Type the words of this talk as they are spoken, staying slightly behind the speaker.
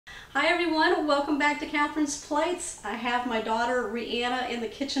Hi everyone, welcome back to Catherine's Plates. I have my daughter Rihanna in the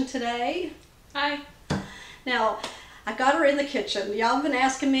kitchen today. Hi. Now, I got her in the kitchen. Y'all have been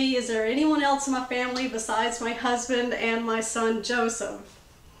asking me, is there anyone else in my family besides my husband and my son Joseph?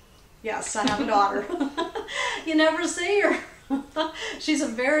 Yes, I have a daughter. You never see her. She's a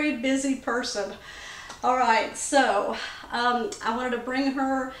very busy person. Alright, so I wanted to bring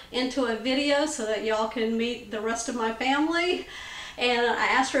her into a video so that y'all can meet the rest of my family. And I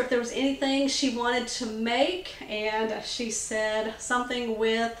asked her if there was anything she wanted to make, and she said something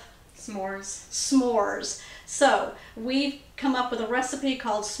with S'mores. s'mores. So we've come up with a recipe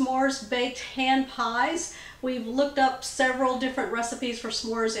called s'mores baked hand pies. We've looked up several different recipes for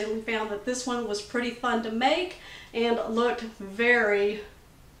s'mores and we found that this one was pretty fun to make and looked very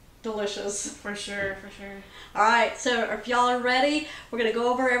delicious. For sure, for sure. Alright, so if y'all are ready, we're going to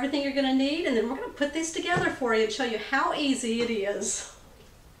go over everything you're going to need and then we're going to put these together for you and show you how easy it is.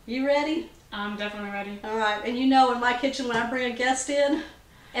 You ready? I'm definitely ready. Alright, and you know in my kitchen when I bring a guest in,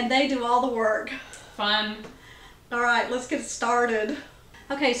 and they do all the work. Fun. Alright, let's get started.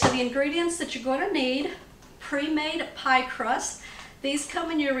 Okay, so the ingredients that you're going to need: pre-made pie crust. These come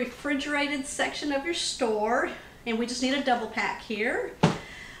in your refrigerated section of your store, and we just need a double pack here.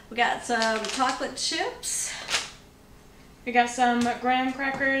 We got some chocolate chips. We got some graham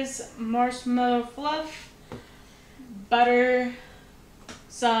crackers, marshmallow fluff, butter,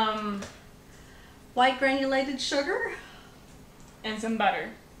 some White granulated sugar. and some butter.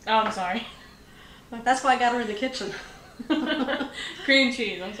 Oh, I'm sorry. That's why I got her in the kitchen. Cream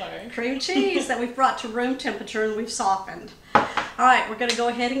cheese, I'm sorry. Cream cheese that we've brought to room temperature and we've softened. Alright, we're going to go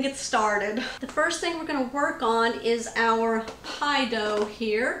ahead and get started. The first thing we're going to work on is our pie dough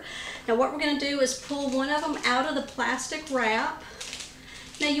here. Now what we're going to do is pull one of them out of the plastic wrap.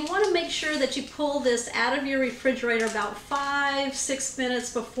 Now you want to make sure that you pull this out of your refrigerator about 5-6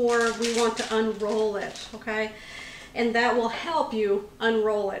 minutes before we want to unroll it, okay? And that will help you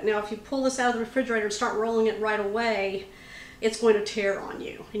unroll it. Now if you pull this out of the refrigerator and start rolling it right away, it's going to tear on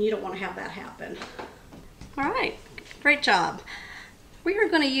you and you don't want to have that happen. Alright, great job. We are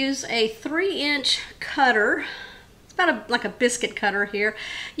going to use a 3-inch cutter. It's about like a biscuit cutter here.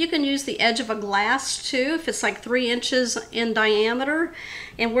 You can use the edge of a glass too if it's like 3 inches in diameter.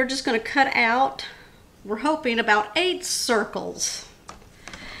 And we're just going to cut out, we're hoping, about 8 circles.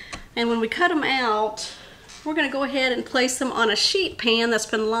 And when we cut them out, we're going to go ahead and place them on a sheet pan that's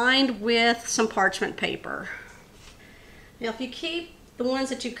been lined with some parchment paper. Now if you keep the ones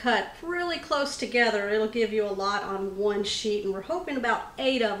that you cut really close together, it'll give you a lot on one sheet, and we're hoping about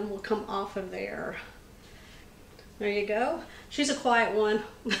 8 of them will come off of there. There you go. She's a quiet one.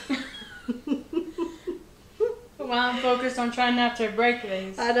 Well, I'm focused on trying not to break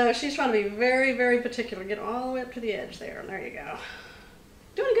these. I know, she's trying to be very, very particular. Get all the way up to the edge there, and there you go.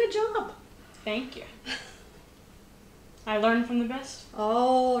 Doing a good job. Thank you. I learned from the best.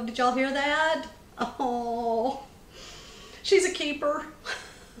 Oh, did y'all hear that? Oh, she's a keeper.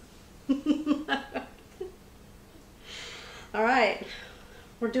 All right,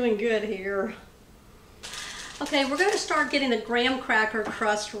 we're doing good here. Okay, we're going to start getting the graham cracker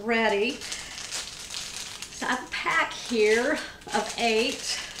crust ready. So I have a pack here of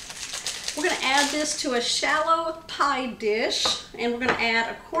 8. We're going to add this to a shallow pie dish, and we're going to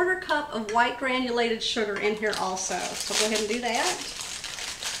add a 1/4 cup of white granulated sugar in here also. So go ahead and do that.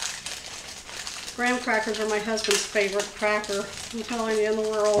 Graham crackers are my husband's favorite cracker, I'm telling you, in the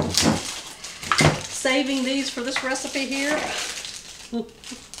world. Saving these for this recipe here.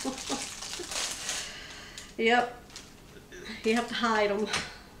 Yep, you have to hide them.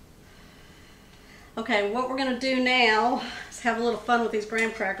 Okay, what we're going to do now is have a little fun with these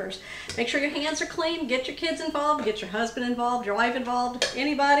graham crackers. Make sure your hands are clean, get your kids involved, get your husband involved, your wife involved,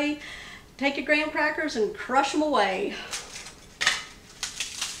 anybody. Take your graham crackers and crush them away.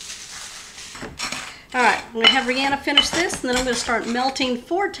 Alright, I'm going to have Rihanna finish this, and then I'm going to start melting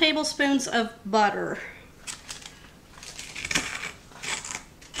 4 tablespoons of butter.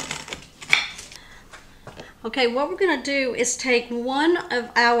 Okay, what we're going to do is take one of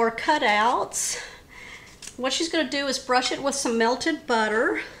our cutouts. What she's going to do is brush it with some melted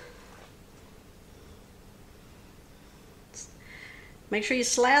butter. Make sure you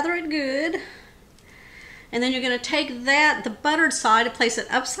slather it good. And then you're going to take that, the buttered side, and place it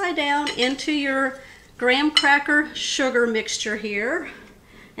upside down into your graham cracker sugar mixture here.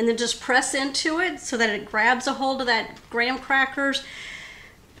 And then just press into it so that it grabs a hold of that graham crackers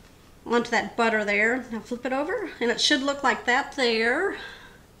onto that butter there. Now flip it over, and it should look like that there.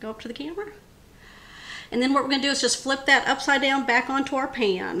 Go up to the camera. And then what we're going to do is just flip that upside down back onto our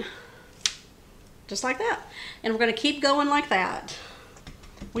pan. Just like that. And we're going to keep going like that.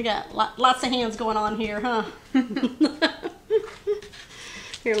 We got lots of hands going on here, huh?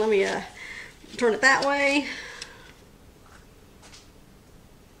 Here, let me turn it that way.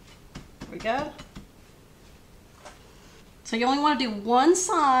 There we go. So you only want to do one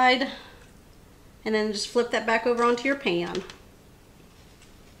side and then just flip that back over onto your pan.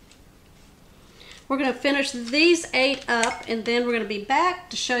 We're going to finish these 8 up and then we're going to be back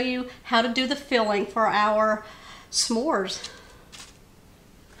to show you how to do the filling for our s'mores.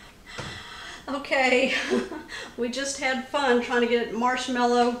 Okay, we just had fun trying to get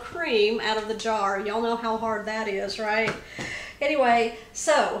marshmallow cream out of the jar. Y'all know how hard that is, right? Anyway,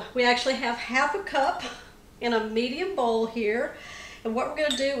 so we actually have half a cup in a medium bowl here. And what we're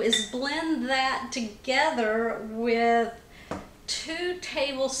going to do is blend that together with 2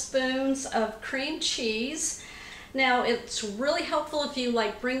 tablespoons of cream cheese. Now, it's really helpful if you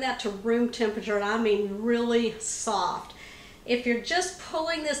bring that to room temperature, and I mean really soft. If you're just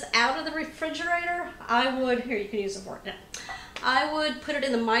pulling this out of the refrigerator, I would, here you can use the fork now. I would put it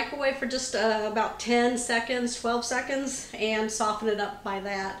in the microwave for just about 10 seconds, 12 seconds, and soften it up by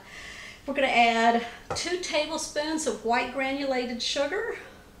that. We're going to add 2 tablespoons of white granulated sugar.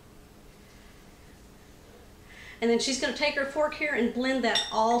 And then she's going to take her fork here and blend that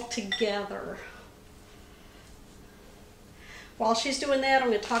all together. While she's doing that, I'm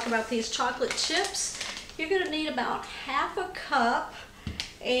going to talk about these chocolate chips. You're going to need about half a cup,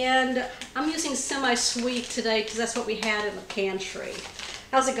 and I'm using semi-sweet today because that's what we had in the pantry.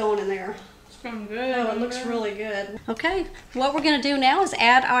 How's it going in there? It's going good. Oh, it looks really good. Okay, what we're going to do now is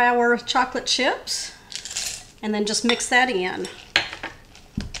add our chocolate chips and then just mix that in.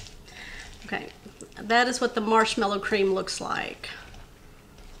 Okay, that is what the marshmallow cream looks like.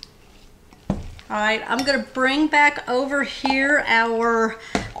 All right, I'm going to bring back over here our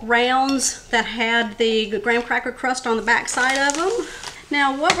rounds that had the graham cracker crust on the back side of them.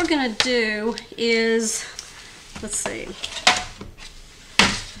 Now what we're going to do is, let's see,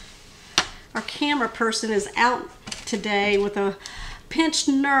 our camera person is out today with a pinched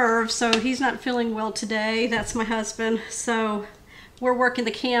nerve, so he's not feeling well today. That's my husband, so we're working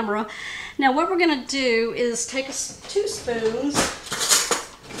the camera. Now what we're going to do is take 2 spoons.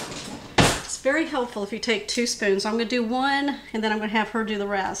 Very helpful if you take 2 spoons. I'm going to do 1 and then I'm going to have her do the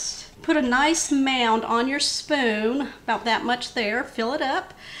rest. Put a nice mound on your spoon, about that much there, fill it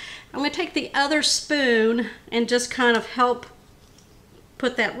up. I'm going to take the other spoon and just kind of help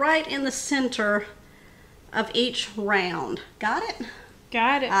put that right in the center of each round. Got it?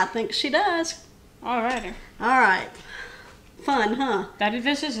 Got it. I think she does. Alrighty. Alright. Fun, huh?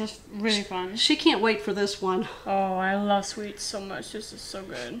 This is just really fun. She can't wait for this one. Oh, I love sweets so much. This is so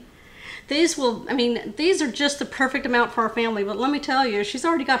good. These are just the perfect amount for our family, but let me tell you, she's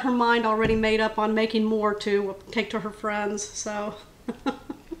already got her mind already made up on making more to take to her friends, so.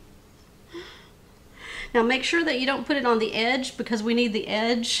 Now make sure that you don't put it on the edge because we need the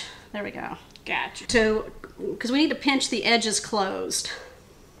edge, there we go. Gotcha. Because we need to pinch the edges closed.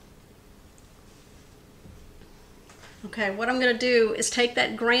 Okay, what I'm going to do is take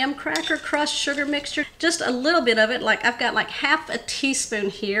that graham cracker crust sugar mixture, just a little bit of it, I've got half a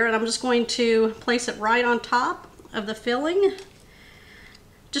teaspoon here, and I'm just going to place it right on top of the filling.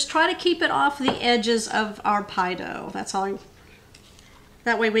 Just try to keep it off the edges of our pie dough. That's all.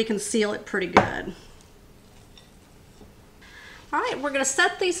 That way we can seal it pretty good. All right, we're going to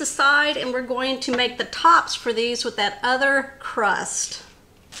set these aside and we're going to make the tops for these with that other crust.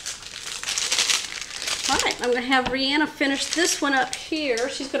 All right, I'm going to have Rihanna finish this one up here.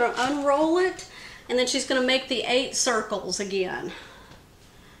 She's going to unroll it, and then she's going to make the 8 circles again.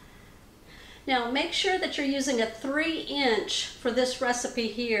 Now, make sure that you're using a 3-inch for this recipe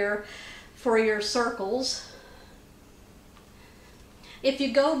here for your circles. If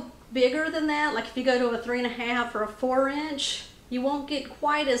you go bigger than that, like if you go to a 3.5 or a 4-inch, you won't get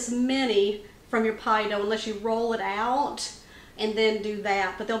quite as many from your pie dough unless you roll it out and then do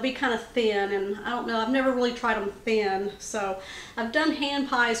that, but they'll be kind of thin, and I don't know, I've never really tried them thin. So I've done hand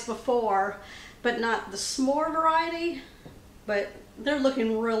pies before, but not the s'more variety, but they're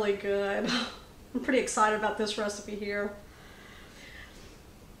looking really good. I'm pretty excited about this recipe here.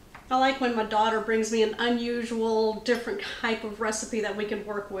 I like when my daughter brings me an unusual, different type of recipe that we can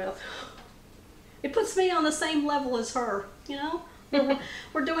work with. It puts me on the same level as her, you know?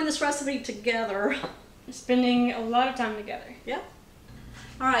 We're doing this recipe together. Spending a lot of time together. Yep.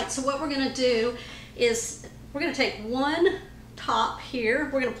 All right, so what we're going to do is we're going to take 1 top here.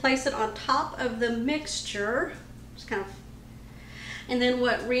 We're going to place it on top of the mixture. Just kind of. And then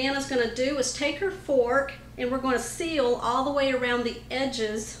what Rihanna's going to do is take her fork and we're going to seal all the way around the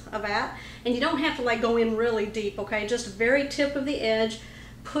edges of that. And you don't have to go in really deep, okay? Just very tip of the edge.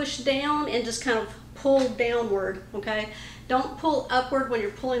 push down and just kind of pull downward, okay? Don't pull upward when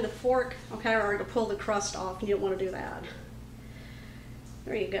you're pulling the fork, okay, or to pull the crust off, and you don't want to do that.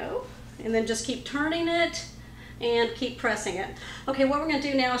 There you go. And then just keep turning it and keep pressing it. Okay, what we're going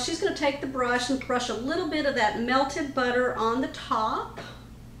to do now is she's going to take the brush and brush a little bit of that melted butter on the top.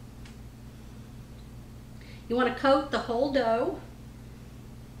 You want to coat the whole dough,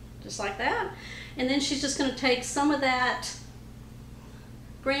 just like that. And then she's just going to take some of that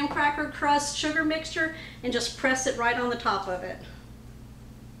graham cracker crust sugar mixture and just press it right on the top of it.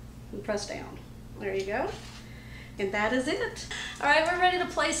 And press down. There you go. And that is it. All right, we're ready to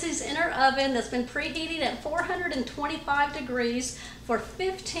place these in our oven that's been preheated at 425 degrees for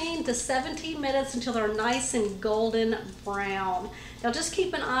 15 to 17 minutes until they're nice and golden brown. Now just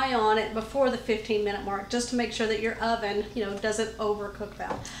keep an eye on it before the 15-minute mark just to make sure that your oven, doesn't overcook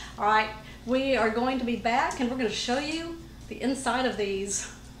that. All right, we are going to be back and we're going to show you the inside of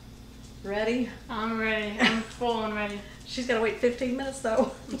these. Ready? I'm ready. I'm full and ready. She's got to wait 15 minutes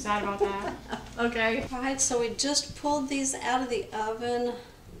though. I'm sad about that. Okay. All right, so we just pulled these out of the oven.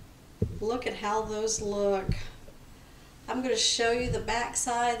 Look at how those look. I'm going to show you the back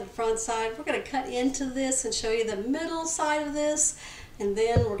side, the front side. We're going to cut into this and show you the middle side of this, and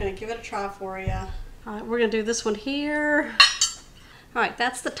then we're going to give it a try for you. All right, we're going to do this one here. All right,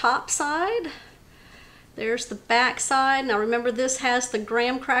 that's the top side. There's the back side. Now remember, this has the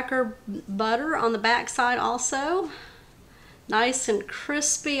graham cracker butter on the back side also. Nice and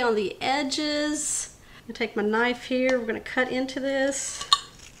crispy on the edges. I'm going to take my knife here. We're going to cut into this.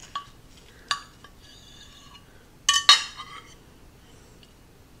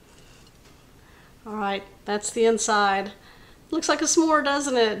 All right, that's the inside. Looks like a s'more,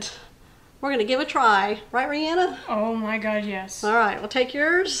 doesn't it? We're going to give it a try. Right, Rihanna? Oh my God, yes. All right, we'll take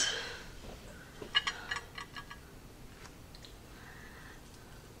yours.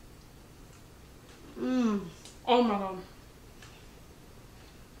 Oh my God.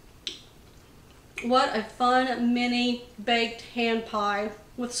 What a fun mini baked hand pie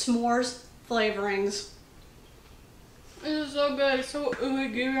with s'mores flavorings. This is so good. It's so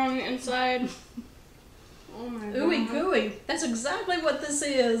ooey gooey on the inside. Oh my God. Ooey gooey. That's exactly what this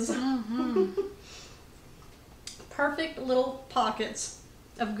is. Perfect little pockets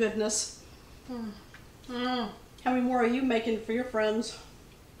of goodness. How many more are you making for your friends?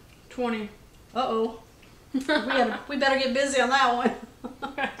 20. Uh-oh. we better get busy on that one.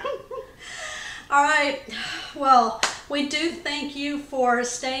 All right, well, we do thank you for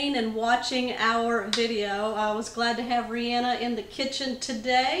staying and watching our video. I was glad to have Rihanna in the kitchen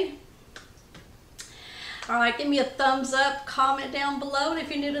today. All right, give me a thumbs up, comment down below, and if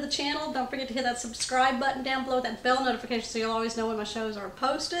you're new to the channel, don't forget to hit that subscribe button down below, that bell notification, so you'll always know when my shows are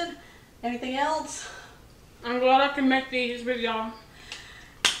posted. Anything else? I'm glad I can make these with y'all.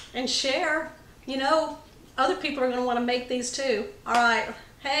 And share. Other people are going to want to make these too. All right.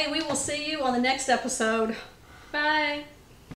 Hey, we will see you on the next episode. Bye.